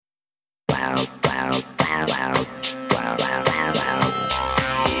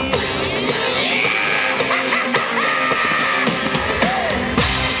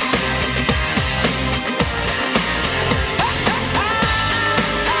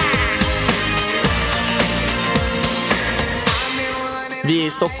Vi är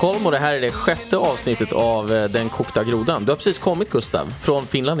i Stockholm och det här är det 6:e avsnittet av Den kokta grodan. Du har precis kommit, Gustav, från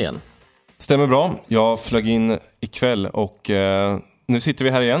Finland igen. Stämmer bra. Jag flög in ikväll och nu sitter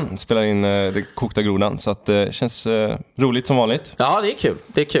vi här igen och spelar in Den kokta grodan. Så att det känns roligt som vanligt. Ja, det är kul.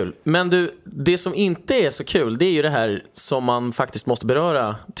 Det är kul. Men du, det som inte är så kul, det är ju det här som man faktiskt måste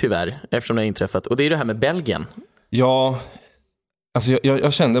beröra, tyvärr, eftersom det har inträffat. Och det är det här med Belgien. Ja, alltså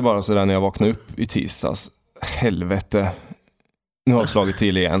jag kände bara sådär när jag vaknade upp i tisdags. Helvete. Nu har jag slagit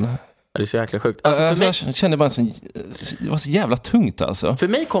till igen. Det är så jäkla sjukt. Alltså för mig, jag kände bara det var så jävla tungt alltså. För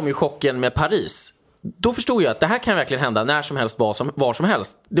mig kom ju chocken med Paris. Då förstod jag att det här kan verkligen hända när som helst, var som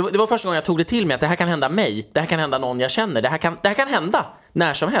helst. Det var första gången jag tog det till mig att det här kan hända mig. Det här kan hända någon jag känner. Det här kan hända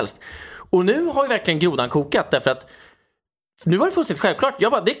när som helst. Och nu har ju verkligen grodan kokat, därför att nu var det fullständigt självklart.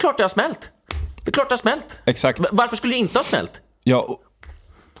 Jag bara, det är klart det har smält. Det är klart det har smält. Exakt. Varför skulle det inte ha smält? Ja,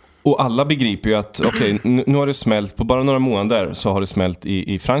 och alla begriper ju att okej, nu har det smält på bara några månader, så har det smält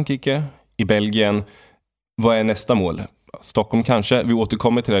i Frankrike, i Belgien. Vad är nästa mål? Stockholm kanske. Vi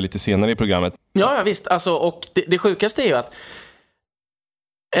återkommer till det lite senare i programmet. Ja visst. Alltså, och det sjukaste är ju att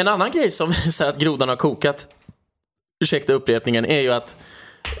en annan grej som visar att grodan har kokat, ursäkta upprepningen, är ju att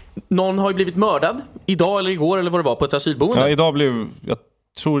någon har ju blivit mördad idag eller igår eller vad det var på ett asylboende. Ja, idag blev... Jag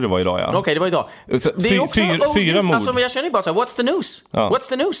tror det var idag, ja. Okej, det var idag. Det är också, fyra mord. Alltså, jag känner ju bara så här, what's the news? Ja. What's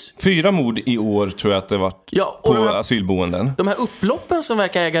the news? 4 mord i år tror jag att det var på asylboenden. De här upploppen som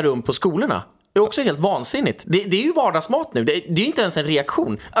verkar äga rum på skolorna är också helt vansinnigt. Det är ju vardagsmat nu. Det är ju inte ens en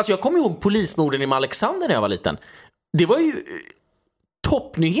reaktion. Alltså jag kommer ihåg polismorden i Alexander när jag var liten. Det var ju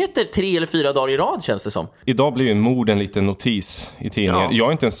toppnyheter 3 eller 4 dagar i rad, känns det som. Idag blir ju en mord en liten notis i tidningen. Ja. Jag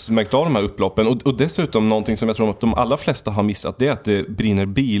har inte ens märkt av de här upploppen. Och dessutom någonting som jag tror att de allra flesta har missat, det är att det brinner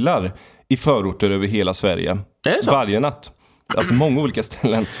bilar i förorter över hela Sverige. Är det så? Varje natt. Alltså många olika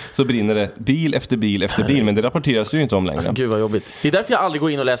ställen så brinner det bil efter bil efter bil. Men det rapporteras ju inte om längre. Alltså, gud vad jobbigt. Det är därför jag aldrig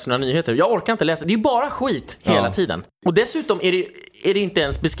går in och läser några nyheter. Jag orkar inte läsa. Det är ju bara skit hela tiden. Och dessutom är det inte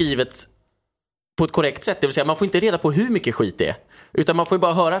ens beskrivet på ett korrekt sätt. Det vill säga, man får inte reda på hur mycket skit det är. Utan man får ju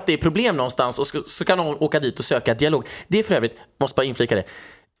bara höra att det är problem någonstans och så kan någon åka dit och söka dialog. Det är för övrigt, måste bara inflika det.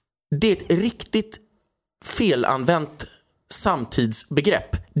 Det är ett riktigt felanvänt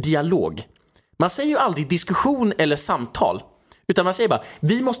samtidsbegrepp. Dialog. Man säger ju aldrig diskussion eller samtal. Utan man säger bara,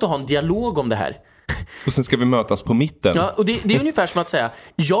 vi måste ha en dialog om det här. Och sen ska vi mötas på mitten. Ja, och det är ungefär som att säga,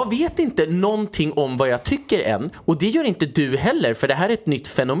 jag vet inte någonting om vad jag tycker än. Och det gör inte du heller, för det här är ett nytt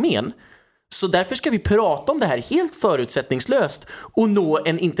fenomen. Så därför ska vi prata om det här helt förutsättningslöst och nå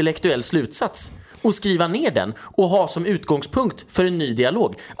en intellektuell slutsats och skriva ner den och ha som utgångspunkt för en ny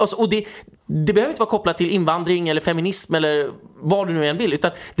dialog. Alltså, och det behöver inte vara kopplat till invandring eller feminism eller vad du nu än vill,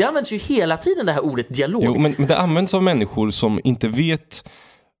 utan det används ju hela tiden, det här ordet dialog. Jo, men det används av människor som inte vet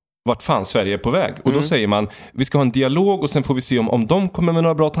vart fan Sverige är på väg. Och då säger man, vi ska ha en dialog och sen får vi se om de kommer med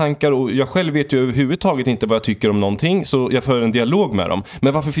några bra tankar. Och jag själv vet ju överhuvudtaget inte vad jag tycker om någonting, så jag för en dialog med dem.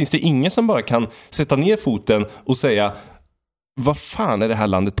 Men varför finns det ingen som bara kan sätta ner foten och säga, vad fan är det här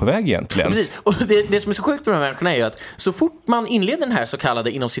landet på väg egentligen? Precis, och det som är så sjukt med de här människorna är ju att så fort man inleder den här så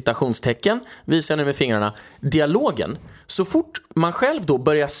kallade, inom citationstecken, visar nu med fingrarna, dialogen, så fort man själv då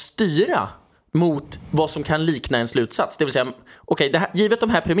börjar styra mot vad som kan likna en slutsats, det vill säga, okej, givet de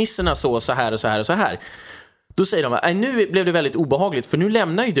här premisserna så här och så här och så här, då säger de, nu blev det väldigt obehagligt, för nu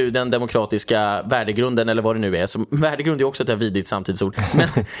lämnar ju du den demokratiska värdegrunden, eller vad det nu är. Så värdegrund är också ett vidrigt samtidsord.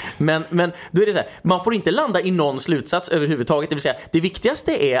 Men då är det så här, man får inte landa i någon slutsats överhuvudtaget. Det vill säga, det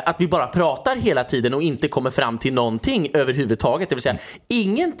viktigaste är att vi bara pratar hela tiden och inte kommer fram till någonting överhuvudtaget. Det vill säga,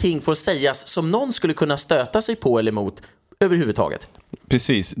 ingenting får sägas som någon skulle kunna stöta sig på eller emot överhuvudtaget.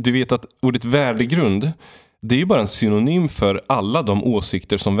 Precis, du vet att ordet värdegrund, det är ju bara en synonym för alla de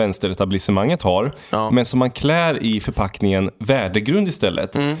åsikter som vänsteretablissemanget har, men som man klär i förpackningen värdegrund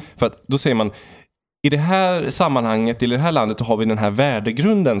istället. För att då säger man, i det här sammanhanget, i det här landet, har vi den här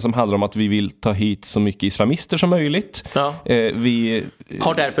värdegrunden som handlar om att vi vill ta hit så mycket islamister som möjligt. Ja. Vi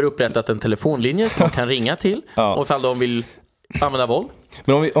har därför upprättat en telefonlinje som man kan ringa till och ifall de vill använda våld.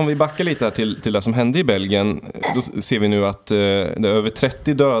 Men om vi backar lite här till det som hände i Belgien, då ser vi nu att det är över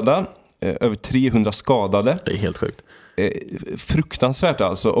 30 döda, över 300 skadade. Det är helt sjukt. Fruktansvärt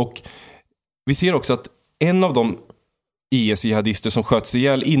alltså. Och vi ser också att en av de IS-jihadister som sköts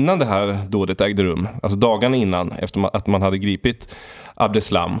ihjäl innan det här dådet ägde rum, alltså dagarna innan, efter att man hade gripit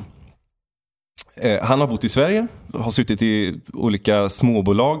Abdeslam, han har bott i Sverige, har suttit i olika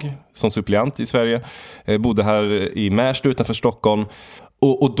småbolag som suppleant i Sverige, bodde här i Märsta utanför Stockholm.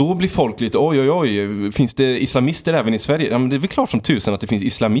 Och då blir folk lite, oj, finns det islamister även i Sverige? Ja, men det är väl klart som tusen att det finns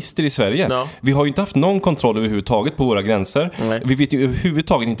islamister i Sverige. Ja. Vi har ju inte haft någon kontroll överhuvudtaget på våra gränser. Nej. Vi vet ju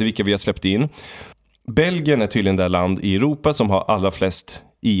överhuvudtaget inte vilka vi har släppt in. Belgien är tydligen det land i Europa som har allra flest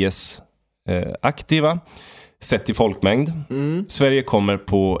IS-aktiva sett i folkmängd. Sverige kommer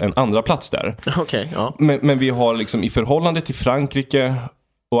på en andra plats där. Okej, ja. Men vi har liksom i förhållande till Frankrike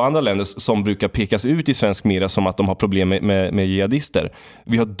och andra länder som brukar pekas ut i svensk media som att de har problem med jihadister.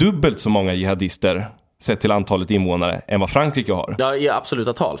 Vi har dubbelt så många jihadister sett till antalet invånare än vad Frankrike har. Ja, i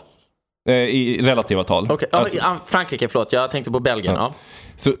absoluta tal. I relativa tal. Okej, Frankrike, förlåt. Jag tänkte på Belgien, ja.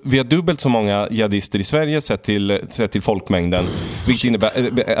 Så vi har dubbelt så många jihadister i Sverige sett till folkmängden. Vilket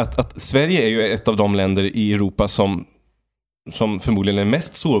innebär att Sverige är ju ett av de länder i Europa som förmodligen är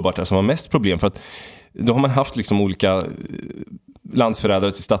mest sårbart, som har mest problem. För att då har man haft liksom olika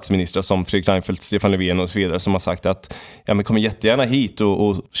landsförrädare till statsministrar som Fredrik Reinfeldt, Stefan Löfven och så vidare som har sagt att ja, men kommer jättegärna hit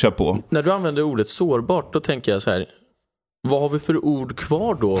och kör på. När du använder ordet sårbart, då tänker jag så här: vad har vi för ord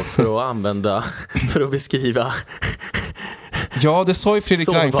kvar då för att använda för att beskriva? Ja, det sa ju Fredrik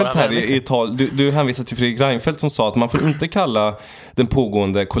Reinfeldt här i tal. Du hänvisar till Fredrik Reinfeldt som sa att man får inte kalla den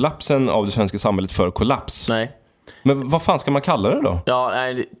pågående kollapsen av det svenska samhället för kollaps. Nej. Men vad fan ska man kalla det då? Ja,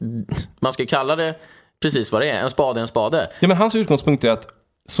 nej, man ska kalla det precis vad det är. En spade är en spade. Ja, men hans utgångspunkt är att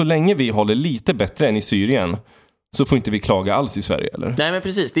så länge vi håller lite bättre än i Syrien så får inte vi klaga alls i Sverige, eller? Nej, men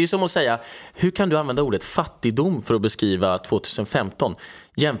precis. Det är ju som att säga, hur kan du använda ordet fattigdom för att beskriva 2015?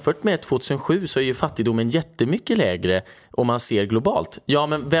 Jämfört med 2007 så är ju fattigdomen jättemycket lägre om man ser globalt. Ja,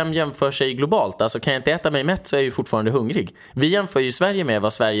 men vem jämför sig globalt? Alltså, kan jag inte äta mig mätt så är jag ju fortfarande hungrig. Vi jämför ju Sverige med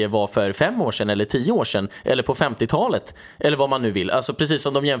vad Sverige var för 5 år sedan eller 10 år sedan eller på 50-talet eller vad man nu vill. Alltså precis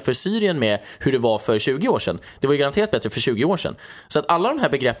som de jämför Syrien med hur det var för 20 år sedan. Det var ju garanterat bättre för 20 år sedan. Så att alla de här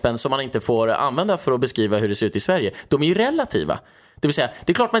begreppen som man inte får använda för att beskriva hur det ser ut i Sverige, de är ju relativa. Det vill säga,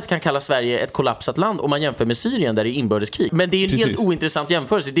 det är klart man inte kan kalla Sverige ett kollapsat land om man jämför med Syrien där det är inbördeskrig. Men det är en helt ointressant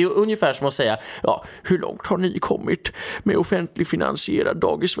jämförelse. Det är ungefär som att säga, ja, hur långt har ni kommit med offentlig finansierad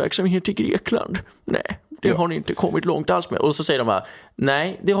dagisverksamhet i Grekland? Nej, det har ni inte kommit långt alls med. Och så säger de bara,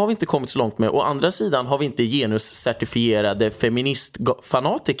 nej, det har vi inte kommit så långt med. Å andra sidan har vi inte genuscertifierade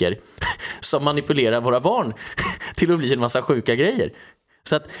feministfanatiker som manipulerar våra barn till att bli en massa sjuka grejer.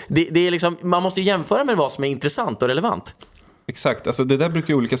 Så att det är liksom, man måste jämföra med vad som är intressant och relevant. Exakt, alltså det där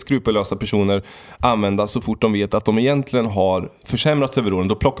brukar olika skrupellösa personer använda så fort de vet att de egentligen har försämrats över åren.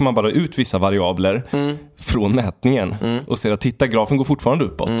 Då plockar man bara ut vissa variabler från mätningen och ser att titta, grafen går fortfarande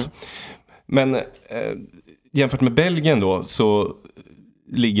uppåt. Men jämfört med Belgien då så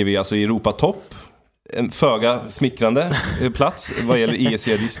ligger vi alltså i Europatopp, en föga smickrande plats vad gäller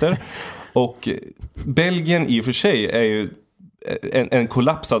IS-jihadister. Och Belgien i och för sig är ju en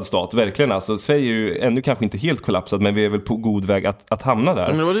kollapsad stat, verkligen. Alltså, Sverige är ju ännu kanske inte helt kollapsad, men vi är väl på god väg att hamna där.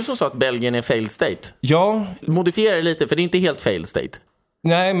 Men det var du som sa att Belgien är failed state. Ja. Modifiera det lite, för det är inte helt failed state.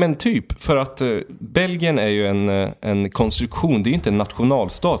 Nej, men typ. För att Belgien är ju en konstruktion. Det är inte en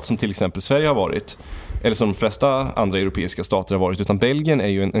nationalstat som till exempel Sverige har varit. Eller som de flesta andra europeiska stater har varit. Utan Belgien är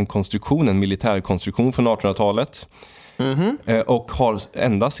ju en konstruktion, en militärkonstruktion från 1800-talet. Och har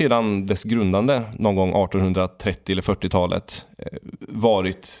ända sedan dess grundande någon gång 1830 eller 40-talet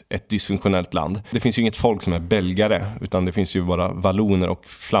varit ett dysfunktionellt land. Det finns ju inget folk som är belgare, utan det finns ju bara valloner och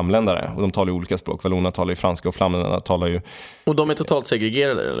flamländare, och de talar ju olika språk. Vallonerna talar ju franska och flamländarna talar ju... Och de är totalt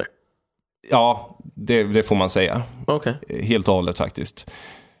segregerade, eller? Ja, det får man säga. Okay. Helt och hållet faktiskt.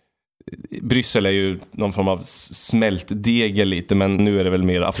 Bryssel är ju någon form av smältdegel lite, men nu är det väl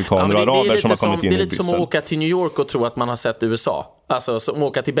mer afrikaner och araber som har kommit in i Bryssel. Det är lite som att åka till New York och tro att man har sett USA. Alltså som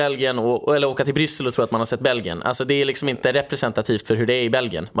åka till Belgien eller åka till Bryssel och tro att man har sett Belgien. Alltså det är liksom inte representativt för hur det är i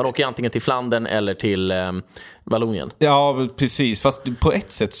Belgien. Man åker antingen till Flandern eller till Vallonien. Ja, precis. Fast på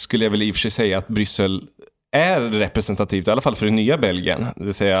ett sätt skulle jag väl i och för sig säga att Bryssel är representativt, i alla fall för det nya Belgien. Det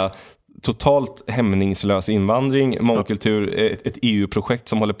vill säga totalt hämningslös invandring, mångkultur, ett EU-projekt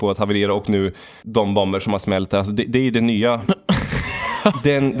som håller på att haverera, och nu de bomber som har smält. Alltså det är det nya.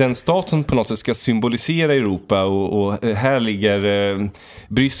 Den stat som på något sätt ska symbolisera Europa, och här ligger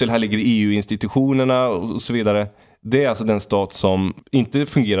Bryssel, här ligger EU-institutionerna och så vidare. Det är alltså den stat som inte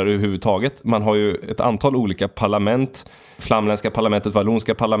fungerar överhuvudtaget. Man har ju ett antal olika parlament. Flamländska parlamentet,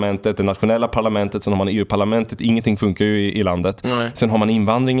 vallonska parlamentet, det nationella parlamentet, sen har man EU-parlamentet. Ingenting funkar ju i landet. Nej. Sen har man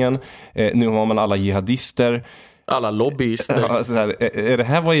invandringen. Nu har man alla jihadister. Alla lobbyister. Ja, så här, är det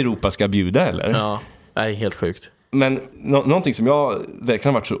här vad Europa ska bjuda, eller? Ja, det är helt sjukt. Men någonting som jag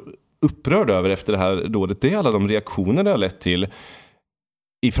verkligen har varit så upprörd över efter det här dådet, det är alla de reaktioner det har lett till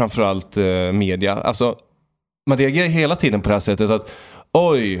i framförallt media. Alltså, man reagerar hela tiden på det här sättet att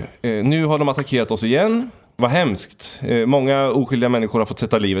oj, nu har de attackerat oss igen. Vad hemskt. Många oskyldiga människor har fått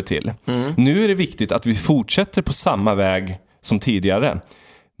sätta livet till. Nu är det viktigt att vi fortsätter på samma väg som tidigare.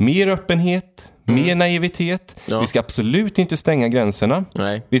 mer öppenhet, mer naivitet. Ja. Vi ska absolut inte stänga gränserna.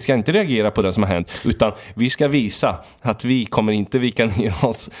 Nej. Vi ska inte reagera på det som har hänt, utan vi ska visa att vi kommer inte vika ner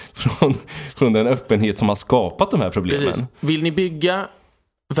oss från den öppenhet som har skapat de här problemen. Precis. Vill ni bygga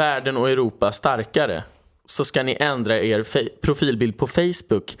världen och Europa starkare, så ska ni ändra er profilbild på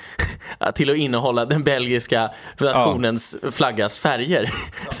Facebook till att innehålla den belgiska nationens flaggas färger.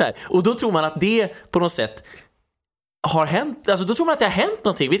 Så här. Och då tror man att det på något sätt har hänt, alltså då tror man att det har hänt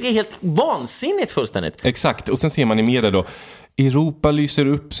någonting. Det är helt vansinnigt fullständigt. Exakt, och sen ser man i media då, Europa lyser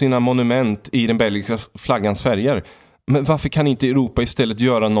upp sina monument i den belgiska flaggans färger. Men varför kan inte Europa istället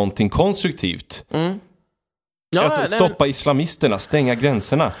göra någonting konstruktivt? Ja, alltså, stoppa islamisterna, stänga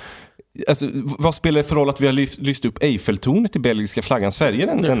gränserna. Alltså, vad spelar det för roll att vi har lyst upp Eiffeltornet i belgiska flaggans färger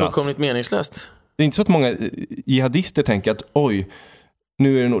en natt? Det är fullkomligt meningslöst. Det är inte så att många jihadister tänker att oj,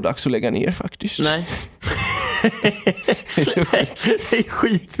 nu är det nog dags att lägga ner faktiskt. Nej. Det är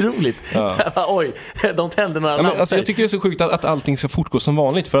skitroligt. Ja. Oj, de tände några lampor. Alltså, jag tycker det är så sjukt att allting ska fortgå som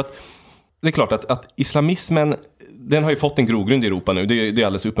vanligt. För att det är klart att islamismen, den har ju fått en grogrund i Europa nu. Det är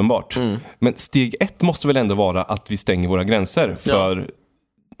alldeles uppenbart. Men steg 1 måste väl ändå vara att vi stänger våra gränser för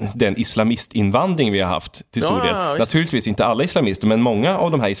den islamistinvandring vi har haft till stor del. Naturligtvis inte alla islamister, men många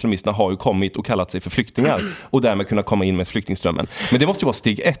av de här islamisterna har ju kommit och kallat sig för flyktingar och därmed kunna komma in med flyktingströmmen. Men det måste ju vara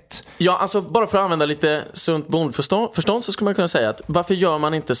steg 1. Ja, alltså bara för att använda lite sunt bondförstånd så skulle man kunna säga att varför gör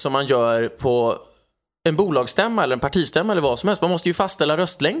man inte som man gör på en bolagsstämma eller en partistämma eller vad som helst? Man måste ju fastställa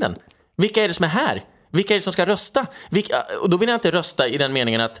röstlängden. Vilka är det som är här? Vilka är det som ska rösta? Och då vill jag inte rösta i den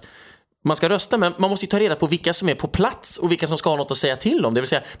meningen att man ska rösta, men man måste ju ta reda på vilka som är på plats och vilka som ska ha något att säga till om. Det vill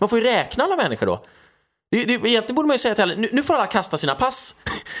säga, man får ju räkna alla människor då. Egentligen borde man ju säga till alla, nu får alla kasta sina pass.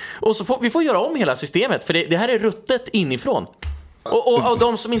 Och så vi får göra om hela systemet, för det här är ruttet inifrån. Och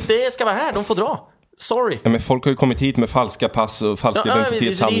de som inte ska vara här, de får dra. Sorry. Ja, men folk har ju kommit hit med falska pass och falska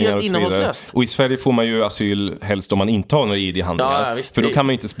identitetshandlingar och så vidare. Och i Sverige får man ju asyl helst om man inte har några ID-handlingar. Ja, visst, för då kan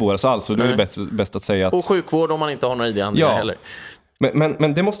man ju inte spåras alls, och då är det bäst att säga att... Och sjukvård om man inte har några ID-handlingar heller.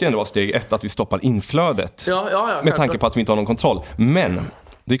 Men det måste ju ändå vara steg 1 att vi stoppar inflödet. Med tanke på att vi inte har någon kontroll. Men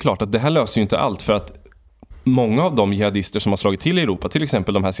det är klart att det här löser ju inte allt, för att många av de jihadister som har slagit till i Europa, till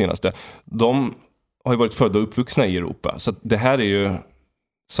exempel de här senaste, de har ju varit födda och uppvuxna i Europa. Så det här är ju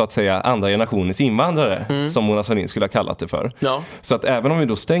så att säga andra generationens invandrare, som Mona Sahlin skulle ha kallat det för. Ja. Så att även om vi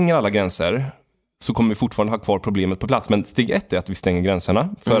då stänger alla gränser, så kommer vi fortfarande ha kvar problemet på plats. Men steg 1 är att vi stänger gränserna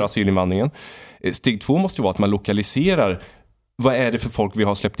för asylinvandringen. Steg 2 måste ju vara att man lokaliserar vad är det för folk vi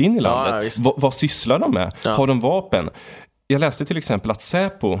har släppt in i landet. Vad sysslar de med? Har de vapen? Jag läste till exempel att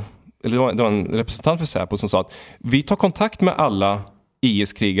Säpo, eller det var en representant för Säpo som sa att vi tar kontakt med alla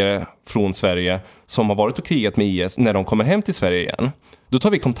IS-krigare från Sverige som har varit och krigat med IS när de kommer hem till Sverige igen. Då tar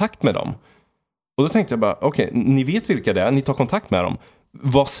vi kontakt med dem. Och då tänkte jag bara, okej, ni vet vilka det är, ni tar kontakt med dem.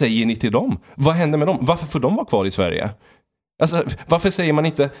 Vad säger ni till dem? Vad händer med dem? Varför får de vara kvar i Sverige? Alltså, varför säger man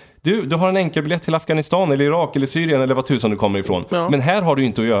inte, du har en enkelbiljett till Afghanistan eller Irak eller Syrien eller vad tusan du kommer ifrån. Ja. Men här har du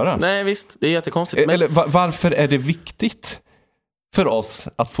inte att göra. Nej, visst, det är jättekonstigt. Eller varför är det viktigt för oss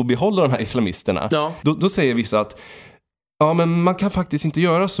att få behålla de här islamisterna? Ja. Då säger vissa att ja, men man kan faktiskt inte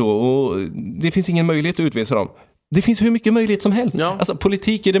göra så, och det finns ingen möjlighet att utvisa dem. Det finns hur mycket möjlighet som helst. Ja. Alltså,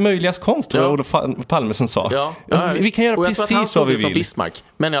 politik är det möjligas konst, var Olof Palme som sa. Ja. Vi kan göra precis vad vi vill. Från Bismarck,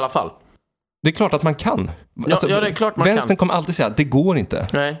 men i alla fall. Det är klart att man kan. Alltså, det är klart man vänstern kommer alltid säga att det går inte.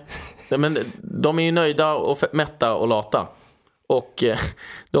 Nej, men de är ju nöjda och mätta och lata. Och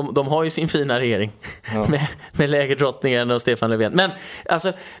de har ju sin fina regering med lägerdrottningen och Stefan Löfven. Men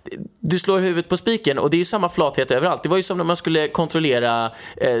alltså, du slår huvudet på spiken, och det är ju samma flathet överallt. Det var ju som när man skulle kontrollera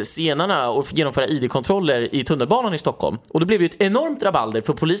scenerna och genomföra ID-kontroller i tunnelbanan i Stockholm. Och då blev det ju ett enormt rabalder,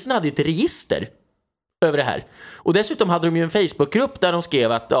 för polisen hade ju ett register över det här. Och dessutom hade de ju en Facebookgrupp där de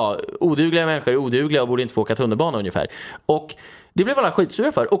skrev att odugliga människor är odugliga och borde inte få åka tunnelbana ungefär. Och det blev alla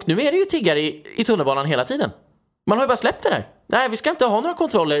skitsura för. Och nu är det ju tiggare i tunnelbanan hela tiden. Man har ju bara släppt det där. Nej, vi ska inte ha några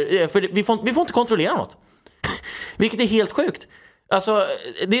kontroller, för vi får inte kontrollera något. Vilket är helt sjukt. Alltså,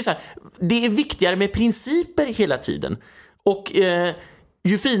 det är så här, det är viktigare med principer hela tiden. Och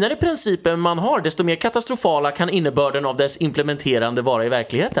ju finare principer man har, desto mer katastrofala kan innebörden av dess implementerande vara i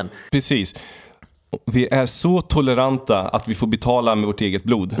verkligheten. Precis. Vi är så toleranta att vi får betala med vårt eget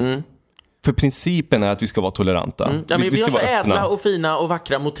blod. För principen är att vi ska vara toleranta. Ja, men vi har så ädla och fina och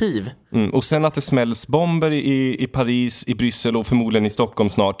vackra motiv. Och sen att det smälls bomber i Paris, i Bryssel och förmodligen i Stockholm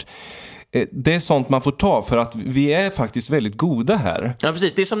snart. Det är sånt man får ta, för att vi är faktiskt väldigt goda här. Ja,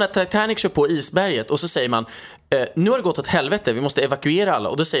 precis. Det är som när Titanic kör på isberget och så säger man, nu har det gått åt helvete, vi måste evakuera alla.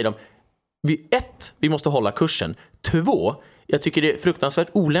 Och då säger de, vi måste hålla kursen. 2, jag tycker det är fruktansvärt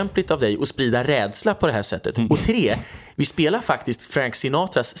olämpligt av dig att sprida rädsla på det här sättet. Och 3, vi spelar faktiskt Frank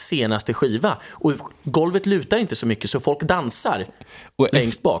Sinatras senaste skiva och golvet lutar inte så mycket så folk dansar och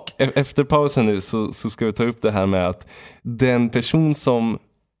längst bak. Efter pausen nu så ska vi ta upp det här med att den person som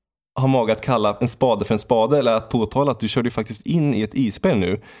har mag att kalla en spade för en spade eller att påtala att du körde faktiskt in i ett isberg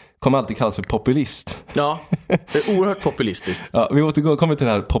nu kommer alltid kallas för populist. Ja, det är oerhört populistiskt. Ja, vi återkommer till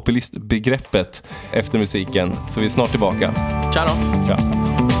det här populistbegreppet efter musiken, så vi är snart tillbaka. Ciao då. Ciao.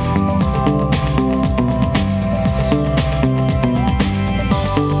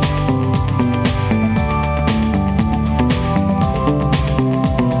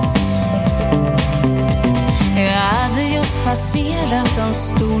 Passerat en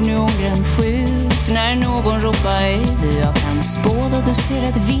stor neongrön skylt när någon ropar ej, jag kan spåda, du ser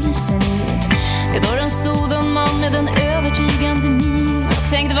rätt vilsen ut. I dörren stod en man med en övertygande min. Jag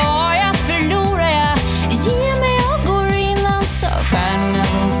tänkte, var jag förlorar jag? Ge mig, jag går in, alltså. Stjärnorna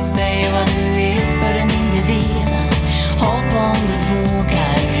de säger vad du är för en individ. Hoppa om du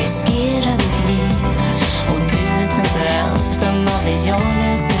vågar, riskera ditt liv. Och du vet inte hälften av det jag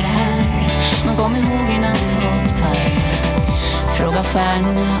läser här. Men kom ihåg innan du hoppar, fråga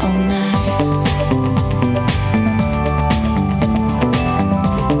stjärnorna om när.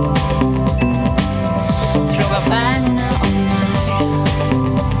 Fråga stjärnorna om när.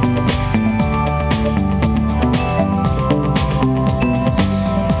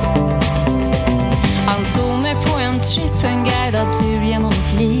 Han tog mig på en tripp, en guidad tur genom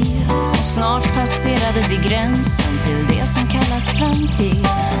mitt liv. Och snart passerade vi gränsen till det som kallas framtid.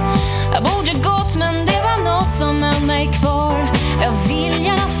 Jag borde gått men det var något som höll mig kvar. Jag vill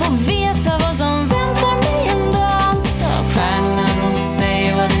gärna att få veta vad som väntar mig en dag. Så stjärnorna de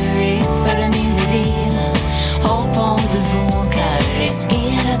säger vad du är för en individ. Hoppa om du vågar,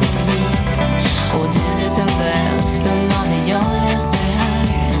 riskera ditt liv. Och du vet inte hälften av det jag läser här.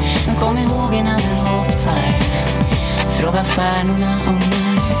 Men kom ihåg innan du hoppar, fråga stjärnorna om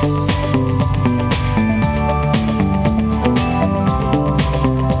när.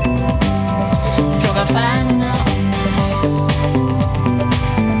 Fråga stjärnorna om när.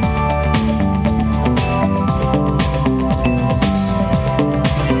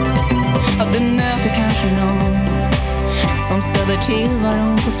 Ja, du möter kanske någon som sätter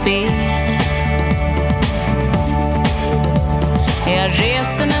tillvaron på spel. Jag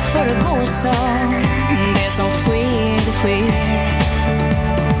reste mig för att gå, så det som sker, det sker.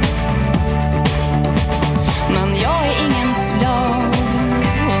 Men jag är ingen slav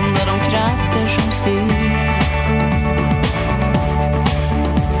under de krafter som styr.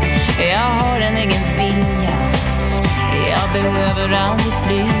 Jag har en egen vilja, jag behöver aldrig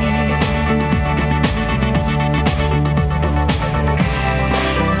fly.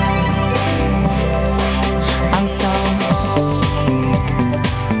 Han sa.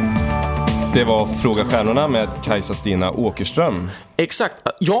 Det var Fråga stjärnorna med Kajsa-Stina Åkerström. Exakt.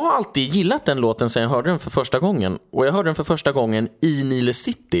 Jag har alltid gillat den låten sen jag hörde den för första gången. Och jag hörde den för första gången i Nile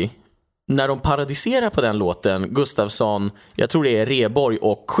City. När de parodiserar på den låten, Gustafsson, jag tror det är Reborg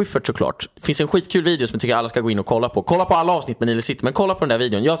och Schyffert såklart. Det finns en skitkul video som jag tycker alla ska gå in och kolla på. Kolla på alla avsnitt med Nile City, men kolla på den där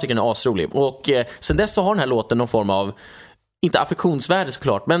videon. Jag tycker den är asrolig. Och sen dess så har den här låten någon form av, inte affektionsvärde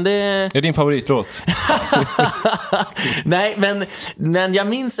såklart, men det... Är din favoritlåt? Nej, men jag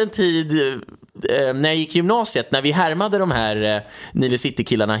minns en tid när jag gick i gymnasiet, när vi härmade de här Nile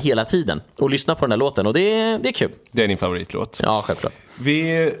City-killarna hela tiden och lyssnade på den här låten, och det är kul. Det är din favoritlåt? Ja, självklart.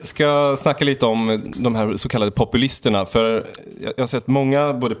 Vi ska snacka lite om de här så kallade populisterna, för jag har sett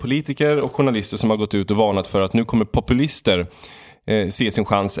många, både politiker och journalister, som har gått ut och varnat för att nu kommer populister se sin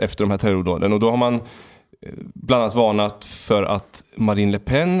chans efter de här terrordåden, och då har man bland annat varnat för att Marine Le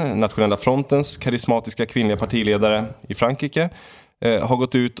Pen, Nationella frontens karismatiska kvinnliga partiledare i Frankrike, har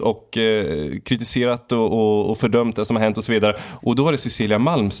gått ut och kritiserat och fördömt det som har hänt och så vidare. Och då var det Cecilia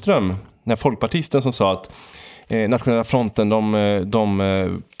Malmström, den här folkpartisten, som sa att Nationella fronten,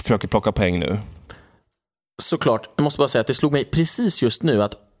 de försöker plocka poäng nu. Såklart, jag måste bara säga att det slog mig precis just nu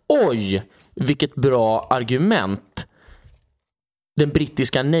att oj, vilket bra argument den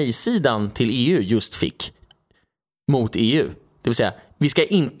brittiska nej-sidan till EU just fick mot EU. Det vill säga, vi ska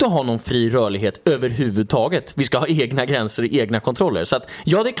inte ha någon fri rörlighet överhuvudtaget. Vi ska ha egna gränser och egna kontroller. Så att,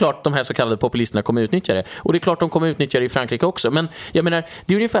 ja, det är klart de här så kallade populisterna kommer utnyttja det. Och det är klart de kommer utnyttja det i Frankrike också. Men jag menar,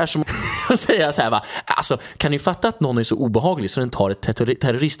 det är ungefär som att säga så här, va? Alltså, kan ni fatta att någon är så obehaglig så den tar ett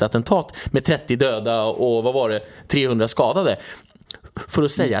terroristattentat med 30 döda och vad var det, 300 skadade? För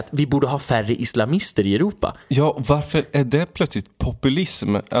att säga att vi borde ha färre islamister i Europa. Ja, varför är det plötsligt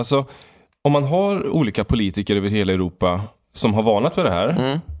populism? Alltså, om man har olika politiker över hela Europa som har varnat för det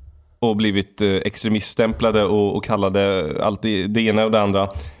här, och blivit extremiststämplade och kallade allt det ena och det andra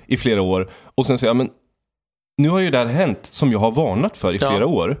i flera år. Och sen säger jag, men nu har ju det här hänt som jag har varnat för i flera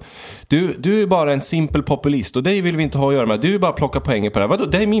år. Du är bara en simpel populist och det vill vi inte ha att göra med. Du är bara plocka poäng på det här. Vadå?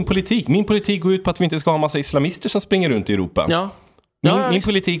 Det är min politik. Min politik går ut på att vi inte ska ha en massa islamister som springer runt i Europa. Ja. Min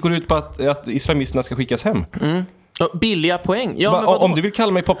politik går ut på att islamisterna ska skickas hem. Billiga poäng. Om du vill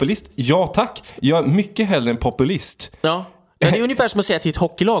kalla mig populist, ja tack. Jag är mycket hellre en populist. Ja. Det är ungefär som att säga till ett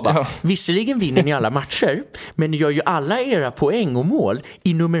hockeylag. Ja. Visserligen vinner ni alla matcher, men ni gör ju alla era poäng och mål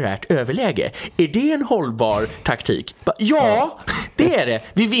i numerärt överläge. Är det en hållbar taktik? Ja, det är det.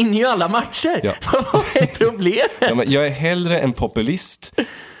 Vi vinner ju alla matcher. Ja. Vad är problemet? Ja, men jag är hellre en populist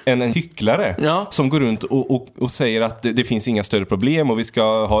än en hycklare som går runt och säger att det finns inga större problem och vi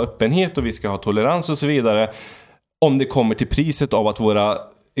ska ha öppenhet och vi ska ha tolerans och så vidare. Om det kommer till priset av att våra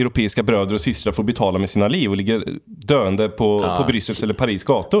europeiska bröder och systrar får betala med sina liv och ligger döende på Bryssels eller Paris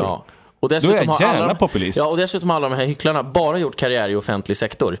gator. Ja. Och dessutom då är jag gärna populist. Ja, och dessutom har alla de här hycklarna bara gjort karriär i offentlig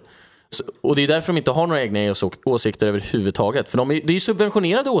sektor. Och det är därför de inte har några egna åsikter överhuvudtaget. För det är ju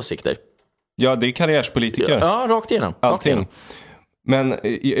subventionerade åsikter. Ja, det är karriärspolitiker. Ja, rakt igenom. Allting. Men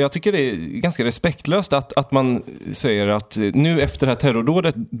jag tycker det är ganska respektlöst att man säger att nu efter det här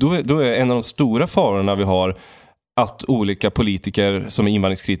terrordådet, då är en av de stora farorna vi har att olika politiker som är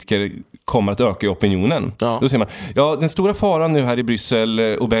invandringskritiker kommer att öka i opinionen. Ja. Då säger man, den stora faran nu här i Bryssel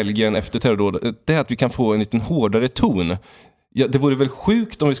och Belgien efter terrordådet, det är att vi kan få en liten hårdare ton. Ja, det vore väl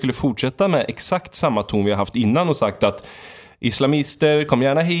sjukt om vi skulle fortsätta med exakt samma ton vi har haft innan och sagt att islamister, kom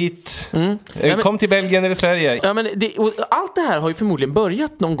gärna hit. Kom till Belgien eller Sverige. Ja, men allt det här har ju förmodligen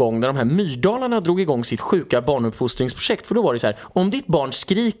börjat någon gång när de här Myrdalarna drog igång sitt sjuka barnuppfostringsprojekt. För då var det så här, om ditt barn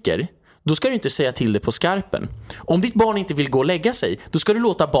skriker, då ska du inte säga till det på skarpen. Om ditt barn inte vill gå och lägga sig, då ska du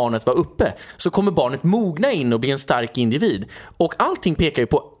låta barnet vara uppe. Så kommer barnet mogna in och bli en stark individ. Och allting pekar ju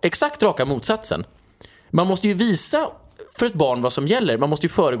på exakt raka motsatsen. Man måste ju visa för ett barn vad som gäller. Man måste ju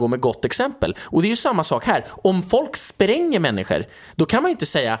föregå med gott exempel. Och det är ju samma sak här. Om folk spränger människor, då kan man ju inte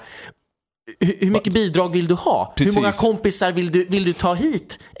säga hur mycket bidrag vill du ha? Precis. Hur många kompisar vill du ta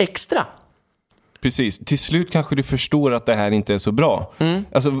hit extra? Precis, till slut kanske du förstår att det här inte är så bra.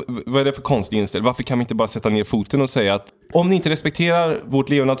 Alltså, vad är det för konstig inställning? Varför kan vi inte bara sätta ner foten och säga att om ni inte respekterar vårt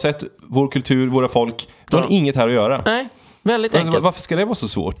levnadssätt, vår kultur, våra folk, då har ni inget här att göra. Nej, väldigt enkelt. Varför ska det vara så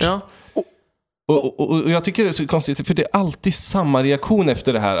svårt? Ja. Och jag tycker det är så konstigt, för det är alltid samma reaktion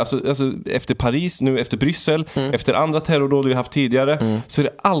efter det här. Alltså efter Paris, nu efter Bryssel, efter andra terrordåd vi haft tidigare, så är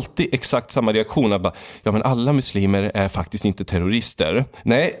det alltid exakt samma reaktion. Att bara, men alla muslimer är faktiskt inte terrorister.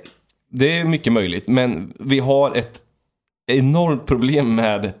 Nej, det är mycket möjligt, men vi har ett enormt problem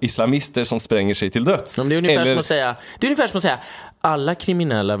med islamister som spränger sig till döds. Det är ungefär som att säga alla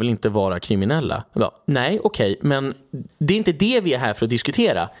kriminella vill inte vara kriminella. Nej, okej, men det är inte det vi är här för att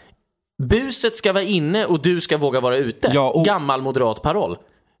diskutera. Buset ska vara inne och du ska våga vara ute. Ja, gammal moderat paroll.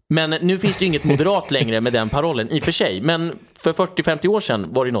 Men nu finns det ju inget moderat längre med den parollen i och för sig. Men för 40-50 år sedan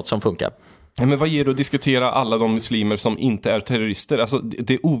var det något som funkar. Men vad ger det att diskutera alla de muslimer som inte är terrorister? Alltså,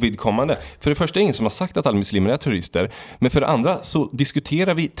 det är ovidkommande. För det första är ingen som har sagt att alla muslimer är terrorister. Men för det andra så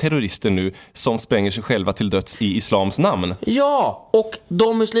diskuterar vi terrorister nu som spränger sig själva till döds i islams namn. Ja, och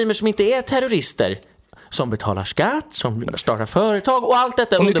de muslimer som inte är terrorister, som betalar skatt, som startar företag och allt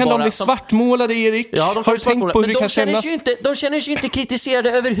detta. Och nu kan de bli svartmålade, Erik. Ja, de har du tänkt på hur det kan kännas? De känner sig ju inte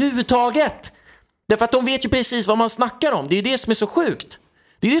kritiserade överhuvudtaget. Därför att de vet ju precis vad man snackar om. Det är ju det som är så sjukt.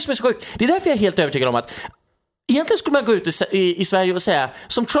 Det är därför jag är helt övertygad om att egentligen skulle man gå ut i Sverige och säga,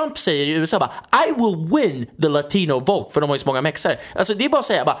 som Trump säger i USA, bara, I will win the Latino vote, för de har ju så många mexare. Alltså det är bara att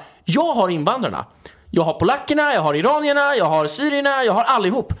säga, jag har invandrarna. Jag har polackerna, jag har iranierna, jag har syrierna, jag har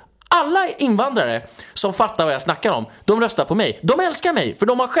allihop. Alla invandrare som fattar vad jag snackar om, de röstar på mig. De älskar mig, för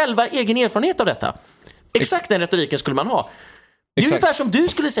de har själva egen erfarenhet av detta. Exakt den retoriken skulle man ha. Det är ungefär som du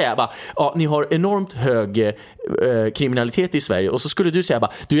skulle säga, ni har enormt hög kriminalitet i Sverige. Och så skulle du säga,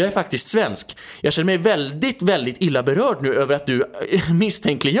 du är faktiskt svensk. Jag känner mig väldigt, väldigt illa berörd nu över att du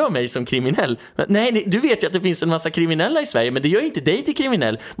misstänkliggör mig som kriminell. Nej, du vet ju att det finns en massa kriminella i Sverige, men det gör inte dig till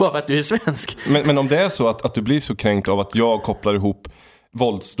kriminell bara för att du är svensk. Men om det är så att du blir så kränkt av att jag kopplar ihop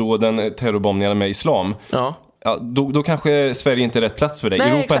våldsdåden, terrorbombningarna med islam, då kanske Sverige inte är rätt plats för dig.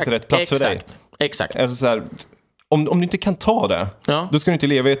 Nej, Europa är inte rätt plats för dig. Exakt. Alltså så här, om du inte kan ta det, då ska du inte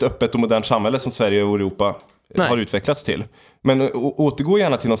leva i ett öppet och modernt samhälle som Sverige och Europa har utvecklats till. Men återgå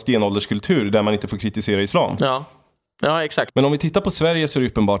gärna till någon stenålderskultur där man inte får kritisera islam. Ja, exakt. Men om vi tittar på Sverige så är det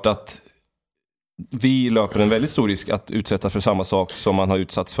uppenbart att vi löper en väldigt stor risk att utsätta för samma sak som man har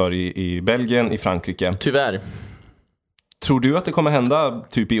utsatts för i Belgien, i Frankrike. Tyvärr. Tror du att det kommer hända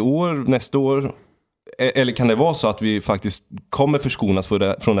typ i år, nästa år? Eller kan det vara så att vi faktiskt kommer förskonas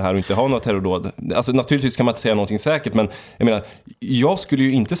från det här och inte ha något terrordåd? Alltså naturligtvis kan man inte säga någonting säkert, men jag menar, jag skulle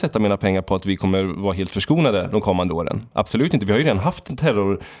ju inte sätta mina pengar på att vi kommer vara helt förskonade de kommande åren. Absolut inte. Vi har ju redan haft en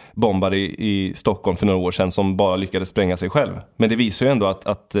terrorbombare i Stockholm för några år sedan som bara lyckades spränga sig själv. Men det visar ju ändå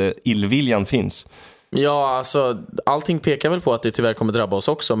att illviljan finns. Ja, alltså allting pekar väl på att det tyvärr kommer drabba oss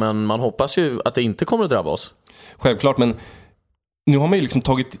också, men man hoppas ju att det inte kommer att drabba oss. Självklart, men nu har man ju liksom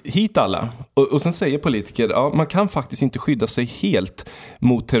tagit hit alla och sen säger politiker, ja, man kan faktiskt inte skydda sig helt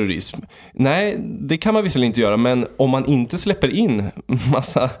mot terrorism. Nej, det kan man visserligen inte göra, men om man inte släpper in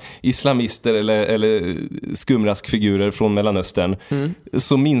massa islamister eller skumraskfigurer från Mellanöstern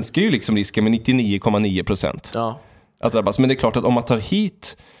så minskar ju liksom risken med 99,9% att drabbas. Men det är klart att om man tar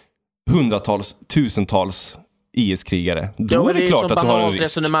hit hundratals, tusentals IS-krigare, då är det klart att du har en risk.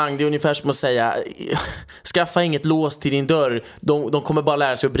 Resonemang, det är ungefär som att säga, skaffa inget lås till din dörr, de kommer bara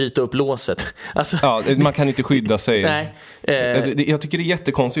lära sig att bryta upp låset. Alltså, ja, man kan inte skydda sig. Nej. Alltså, jag tycker det är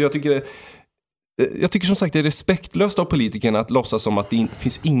jättekonstigt. Jag tycker som sagt det är respektlöst av politikerna att låtsas som att det inte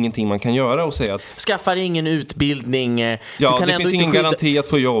finns ingenting man kan göra och säga att skaffar ingen utbildning. Ja, du kan det finns ingen garanti att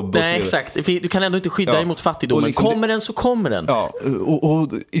få jobb. Nej, exakt. Du kan ändå inte skydda dig mot fattigdomen. Liksom kommer den så kommer den. Ja, och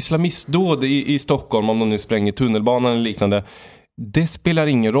islamistdåd i Stockholm, om de nu spränger tunnelbanan eller liknande, det spelar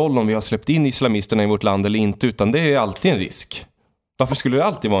ingen roll om vi har släppt in islamisterna i vårt land eller inte, utan det är alltid en risk. Varför skulle det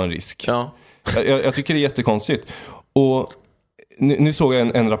alltid vara en risk? Ja. Jag tycker det är jättekonstigt. Och nu såg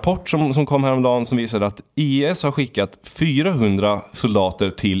jag en rapport som kom häromdagen som visade att IS har skickat 400 soldater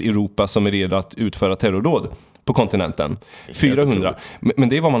till Europa som är redo att utföra terrordåd på kontinenten. 400. Men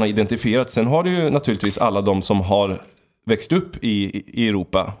det är vad man har identifierat. Sen har det ju naturligtvis alla de som har växt upp i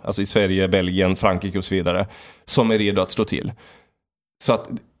Europa, alltså i Sverige, Belgien, Frankrike och så vidare, som är redo att slå till. Så att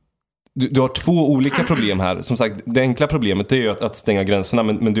du har två olika problem här. Som sagt, det enkla problemet är ju att stänga gränserna,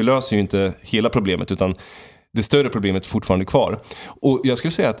 men du löser ju inte hela problemet, utan det större problemet är fortfarande kvar. Och jag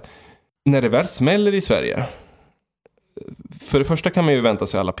skulle säga att när det väl smäller i Sverige, för det första kan man ju vänta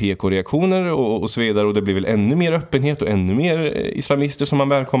sig alla PK-reaktioner och så vidare, och det blir väl ännu mer öppenhet och ännu mer islamister som man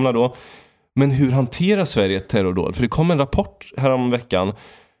välkomnar då. Men hur hanterar Sverige ett terrordåd? För det kom en rapport härom veckan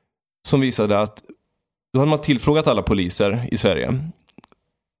som visade att då hade man tillfrågat alla poliser i Sverige.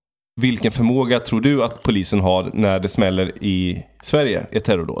 Vilken förmåga tror du att polisen har när det smäller i Sverige, ett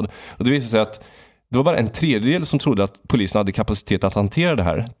terrordåd? Och det visade sig att det var bara 1/3 som trodde att polisen hade kapacitet att hantera det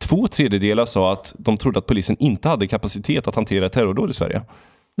här. 2/3 sa att de trodde att polisen inte hade kapacitet att hantera ett terrordåd i Sverige.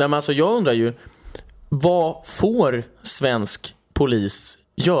 Nej, men alltså jag undrar ju, vad får svensk polis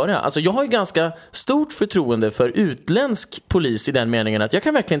göra? Alltså jag har ju ganska stort förtroende för utländsk polis i den meningen att jag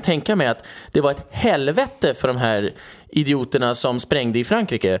kan verkligen tänka mig att det var ett helvete för de här idioterna som sprängde i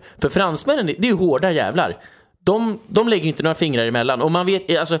Frankrike. För fransmännen, det är ju hårda jävlar. De lägger ju inte några fingrar emellan. Och man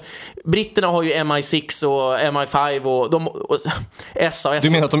vet, alltså, britterna har ju MI6 och MI5 och SAS. Du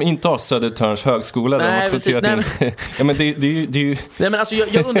menar att de inte har Södertörns högskola? Nej, precis. Ja, men det är ju... Nej, men alltså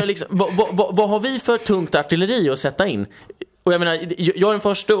jag undrar liksom, vad har vi för tungt artilleri att sätta in? Och jag menar, jag är den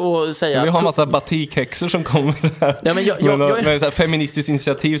första att säga... Vi har en massa batikhäxor som kommer där. Ja, men med så här feministiskt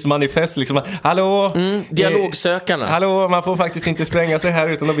initiativsmanifest liksom. Hallå! Dialogsökarna. Hallå, man får faktiskt inte spränga sig här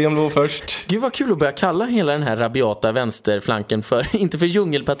utan att be om lov först. Gud vad kul att börja kalla hela den här rabiata vänsterflanken för, inte för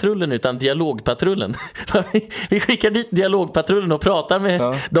djungelpatrullen utan dialogpatrullen. Vi skickar dit dialogpatrullen och pratar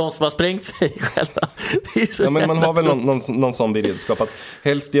med de som har sprängt sig själva. Ja, men man har väl någon sån beredskap att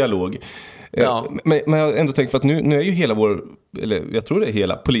helst dialog. Ja. Men jag har ändå tänkt, för att nu är ju hela jag tror det är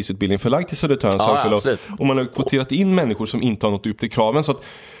hela polisutbildning förlagd till Södertörns högskola. Och man har kvoterat in människor som inte har nått upp till kraven, så att...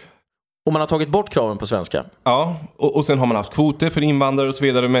 Och man har tagit bort kraven på svenska. Ja, och sen har man haft kvoter för invandrare och så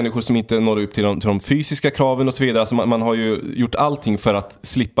vidare, människor som inte når upp till de fysiska kraven och så vidare. Alltså man har ju gjort allting för att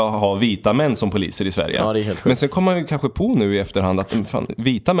slippa ha vita män som poliser i Sverige. Ja, det är helt sjukt. Men sen kommer man ju kanske på nu i efterhand att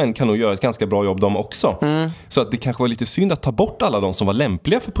vita män kan nog göra ett ganska bra jobb de också. Så att det kanske var lite synd att ta bort alla de som var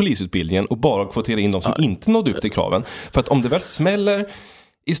lämpliga för polisutbildningen och bara kvotera in de som inte nådde upp till kraven. För att om det väl smäller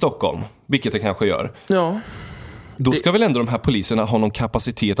i Stockholm, vilket det kanske gör... Ja. Då ska väl ändå de här poliserna ha någon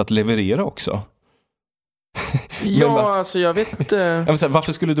kapacitet att leverera också? Alltså jag vet inte.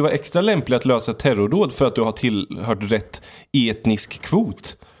 Varför skulle du vara extra lämplig att lösa terrordåd för att du har tillhört rätt etnisk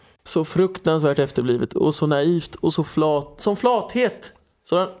kvot? Så fruktansvärt efterblivet och så naivt och så som flathet.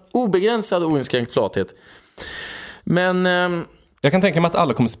 Sådan obegränsad och oinskränkt flathet. Men jag kan tänka mig att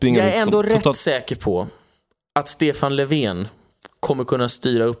alla kommer springa ut. Jag är ändå rätt säker på att Stefan Löfven kommer kunna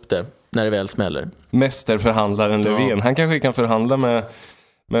styra upp det när det väl smäller. Mästerförhandlaren Löfven. Han kanske kan förhandla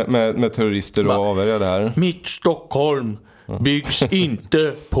med terrorister och avvärja det här. Mitt Stockholm byggs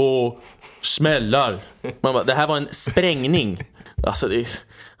inte på smällar. Man bara, det här var en sprängning. Alltså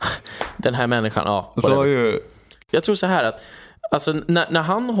Den här människan, ja. Så ju... Jag tror så här att alltså, när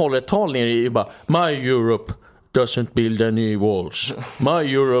han håller ett tal nere i bara My Europe doesn't build any walls.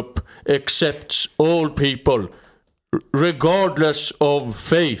 My Europe accepts all people regardless of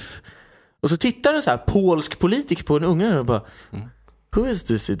faith. Och så tittar en så här polsk politiker på en unge och bara Who is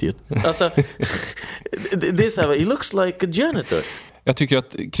this idiot? Alltså, det är så här, he looks like a janitor. Jag tycker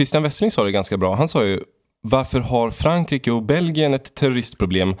att Christian Westling sa det ganska bra. Han sa ju, varför har Frankrike och Belgien ett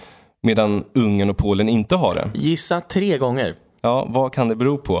terroristproblem medan Ungern och Polen inte har det? Gissa 3 gånger. Ja, vad kan det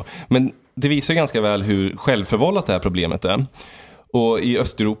bero på? Men det visar ganska väl hur självförvållat det här problemet är. Och i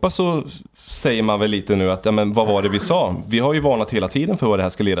Östeuropa så säger man väl lite nu att, ja, men vad var det vi sa? Vi har ju varnat hela tiden för vad det här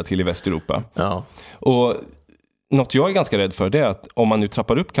ska leda till i Västeuropa. Ja. Och något jag är ganska rädd för det är att om man nu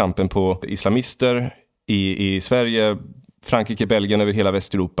trappar upp kampen på islamister i Sverige, Frankrike, Belgien, över hela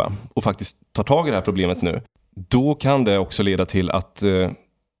Västeuropa och faktiskt tar tag i det här problemet nu, då kan det också leda till att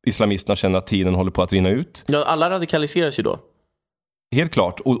islamisterna känner att tiden håller på att rinna ut. Ja, alla radikaliseras ju då. Helt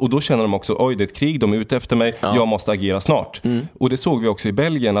klart. Och då känner de också, oj, det är ett krig, de är ute efter mig, jag måste agera snart. Och det såg vi också i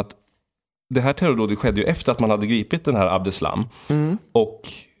Belgien att det här terrordådet skedde ju efter att man hade gripit den här Abdeslam och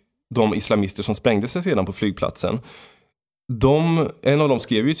de islamister som sprängde sig sedan på flygplatsen. En av dem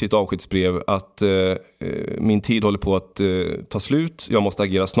skrev ju i sitt avskedsbrev att min tid håller på att ta slut, jag måste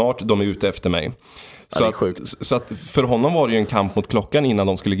agera snart, de är ute efter mig. Så att för honom var det ju en kamp mot klockan innan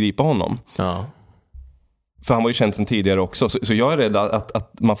de skulle gripa honom. Ja. För han var ju känd sedan tidigare också. Så jag är rädd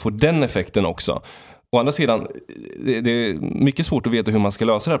att man får den effekten också. Å andra sidan, det är mycket svårt att veta hur man ska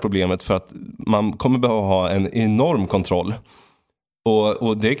lösa det här problemet, för att man kommer behöva ha en enorm kontroll.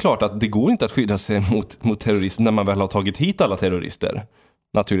 Och det är klart att det går inte att skydda sig mot terrorism när man väl har tagit hit alla terrorister.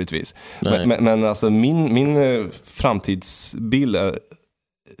 Naturligtvis. Men alltså min framtidsbild är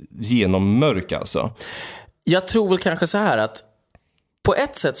genommörk alltså. Jag tror väl kanske så här att på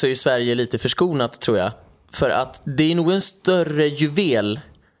ett sätt så är ju Sverige lite förskonat, tror jag. För att det är nog en större juvel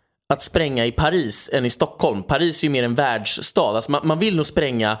att spränga i Paris än i Stockholm. Paris är ju mer en världsstad. Alltså man vill nog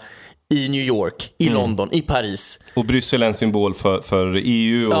spränga i New York, i London, i Paris. Och Bryssel är en symbol för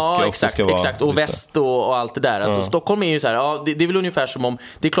EU. Och ja, exakt. Och väst och allt det där. Alltså Stockholm är ju så här, det är väl ungefär som om,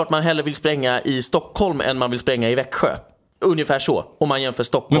 det är klart man hellre vill spränga i Stockholm än man vill spränga i Växjö. Ungefär så, om man jämför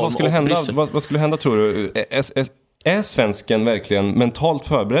Stockholm. Men vad skulle och hända, Bryssel. vad skulle hända, tror du? Är svensken verkligen mentalt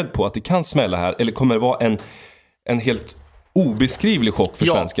förberedd på att det kan smälla här? Eller kommer det vara en helt obeskrivlig chock för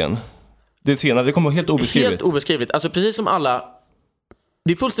svensken? Det senare, det kommer vara helt obeskrivligt. Helt obeskrivligt. Alltså precis som alla...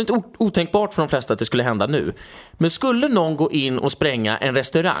 Det är fullständigt otänkbart för de flesta att det skulle hända nu. Men skulle någon gå in och spränga en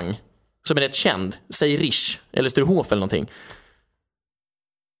restaurang som är rätt känd, säg Rish eller Sturehof eller någonting,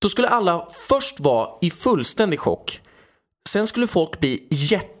 då skulle alla först vara i fullständig chock. Sen skulle folk bli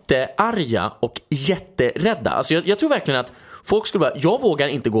jättearga och jätterädda. Alltså jag tror verkligen att folk skulle bara, jag vågar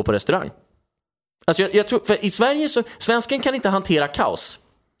inte gå på restaurang. Alltså jag tror, för i Sverige så, svensken kan inte hantera kaos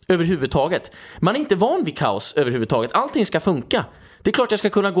överhuvudtaget. Man är inte van vid kaos överhuvudtaget. Allting ska funka. Det är klart jag ska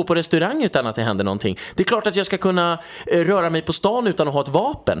kunna gå på restaurang utan att det händer någonting. Det är klart att jag ska kunna röra mig på stan utan att ha ett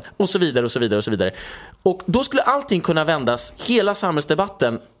vapen. Och så vidare och så vidare och så vidare. Och då skulle allting kunna vändas, hela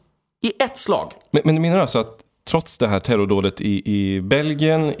samhällsdebatten, i ett slag. Men du menar alltså att trots det här terrordådet i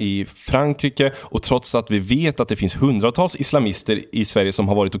Belgien, i Frankrike, och trots att vi vet att det finns hundratals islamister i Sverige som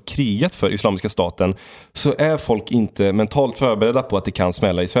har varit och krigat för Islamiska staten, så är folk inte mentalt förberedda på att det kan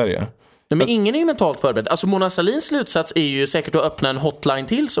smälla i Sverige? Nej, men ingen är ju mentalt förberedd. Alltså Mona Sahlins slutsats är ju säkert att öppna en hotline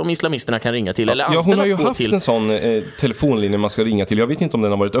till som islamisterna kan ringa till. Eller hon har ju haft till. En sån telefonlinje man ska ringa till. Jag vet inte om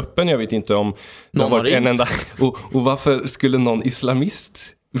den har varit öppen, jag vet inte om det har varit en enda. Och varför skulle någon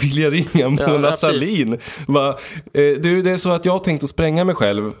islamist vilja ringa Mona Sahlin? Det är så att jag har tänkt att spränga mig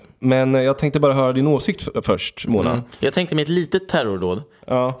själv, men jag tänkte bara höra din åsikt först, Mona. Jag tänkte med ett litet terrordåd.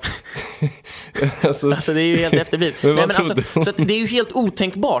 Ja. alltså det är ju helt efterblivet. Nej, men alltså, så att det är ju helt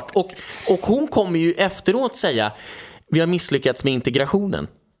otänkbart. Och hon kommer ju efteråt säga, vi har misslyckats med integrationen.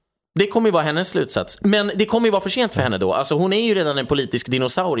 Det kommer ju vara hennes slutsats. Men det kommer ju vara för sent för henne då. Alltså hon är ju redan en politisk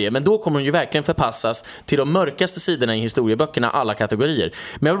dinosaurie. Men då kommer hon ju verkligen förpassas till de mörkaste sidorna i historieböckerna, alla kategorier.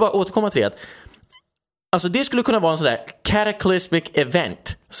 Men jag vill bara återkomma till det att alltså det skulle kunna vara en sån där cataclysmic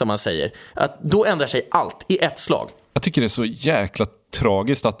event, som man säger. Att då ändrar sig allt i ett slag. Jag tycker det är så jäkla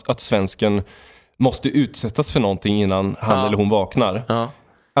tragiskt att svensken måste utsättas för någonting innan han eller hon vaknar. Ja.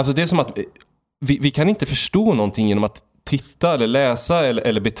 Alltså det är som att vi kan inte förstå någonting genom att titta eller läsa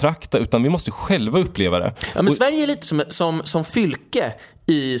eller betrakta, utan vi måste själva uppleva det. Ja, men Sverige är lite som Fylke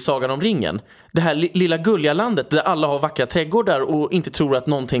i Sagan om ringen. Det här lilla gulliga landet där alla har vackra trädgårdar och inte tror att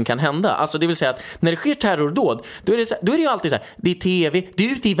någonting kan hända. Alltså det vill säga att när det sker terrordåd, då är det ju alltid så här, det är tv, det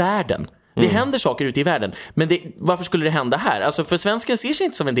är ute i världen. Det händer saker ute i världen. Men varför skulle det hända här? Alltså för svensken ser sig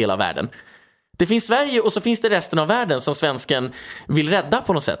inte som en del av världen. Det finns Sverige och så finns det resten av världen som svensken vill rädda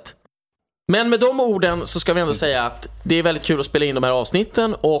på något sätt. Men med de orden så ska vi ändå säga att det är väldigt kul att spela in de här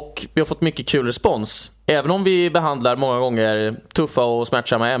avsnitten och vi har fått mycket kul respons. Även om vi behandlar många gånger tuffa och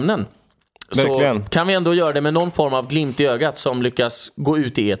smärtsamma ämnen. Verkligen. Så kan vi ändå göra det med någon form av glimt i ögat som lyckas gå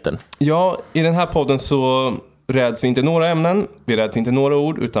ut i etern. Ja, i den här podden så räds vi inte några ämnen, vi räds inte några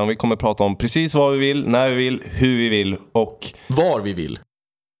ord, utan vi kommer prata om precis vad vi vill, när vi vill, hur vi vill och var vi vill.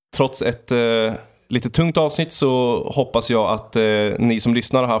 Trots ett lite tungt avsnitt så hoppas jag att ni som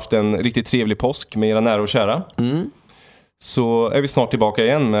lyssnar har haft en riktigt trevlig påsk med era nära och kära. Så är vi snart tillbaka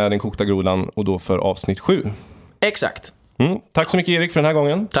igen med Den kokta grodan och då för avsnitt 7. Exakt. Tack så mycket Erik för den här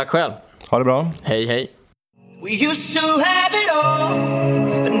gången. Tack själv. Ha det bra. Hej hej. We used to have it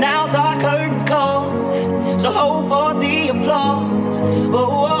all.